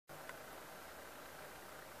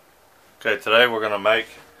Okay, today we're going to make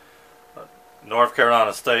a North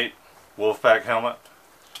Carolina State Wolfpack helmet.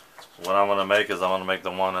 What I'm going to make is I'm going to make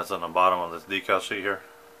the one that's on the bottom of this decal sheet here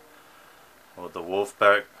with the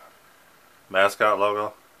Wolfpack mascot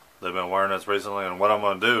logo. They've been wearing this recently, and what I'm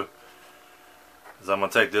going to do is I'm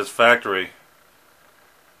going to take this factory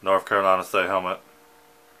North Carolina State helmet.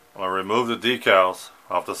 I'm going to remove the decals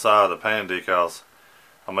off the side, the painted decals.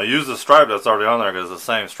 I'm going to use the stripe that's already on there because it's the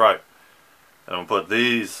same stripe. And I'm going to put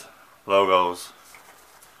these logos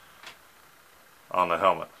on the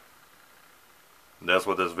helmet. That's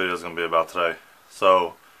what this video is going to be about today.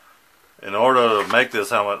 So in order to make this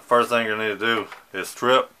helmet, first thing you need to do is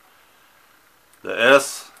strip the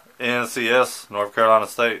SNCS North Carolina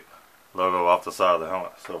State logo off the side of the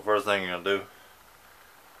helmet. So first thing you're going to do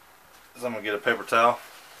is I'm going to get a paper towel.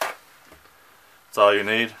 That's all you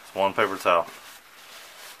need. It's one paper towel.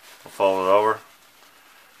 I'll fold it over.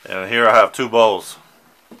 And here I have two bowls.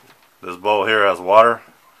 This bowl here has water.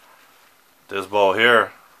 This bowl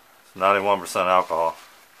here is 91% alcohol.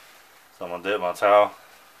 So I'm going to dip my towel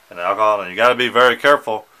in the alcohol. And you got to be very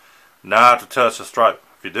careful not to touch the stripe.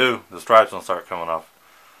 If you do, the stripe's going to start coming off.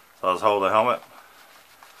 So I just hold the helmet.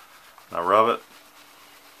 And I rub it.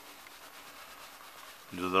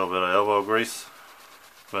 Do a little bit of elbow grease.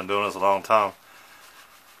 Been doing this a long time.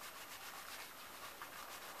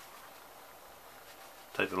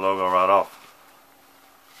 Take the logo right off.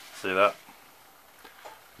 See that?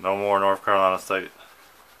 No more North Carolina State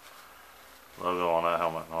logo on that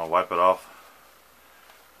helmet. I'm going to wipe it off.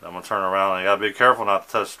 Then I'm going to turn around, and you got to be careful not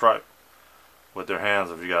to touch stripe with your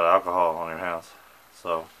hands if you got alcohol on your hands.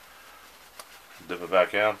 So dip it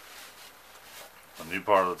back in. A new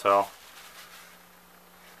part of the towel.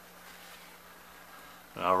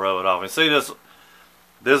 And I'll rub it off. And see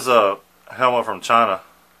this helmet from China.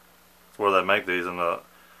 It's where they make these, and the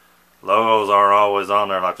logos aren't always on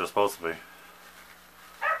there like they're supposed to be.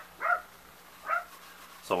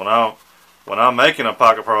 So when I'm making a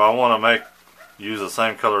Pocket Pro, I want to use the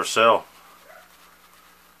same color shell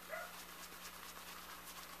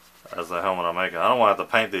as the helmet I'm making. I don't want to have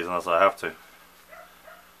to paint these unless I have to.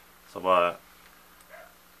 So by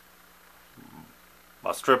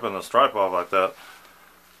stripping the stripe off like that,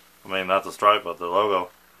 I mean not the stripe but the logo,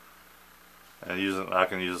 and I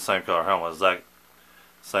can use the same color helmet, exact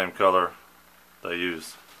same color they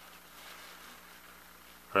use.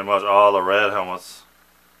 Pretty much all the red helmets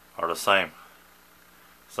are the same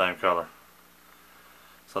color.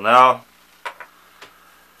 So now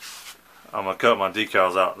I'm going to cut my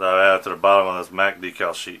decals out that I added to the bottom of this MAC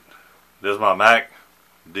decal sheet. This is my MAC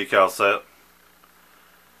decal set,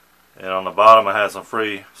 and on the bottom I had some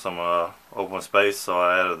open space, so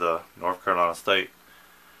I added the North Carolina State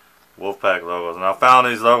Wolfpack logos. And I found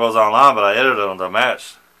these logos online, but I edited them to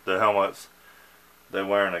match the helmets they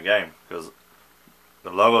wear in the game, because the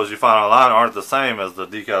logos you find online aren't the same as the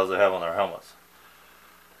decals they have on their helmets.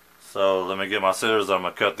 So let me get my scissors. I'm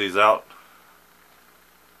going to cut these out,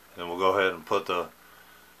 and we'll go ahead and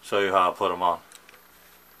show you how I put them on.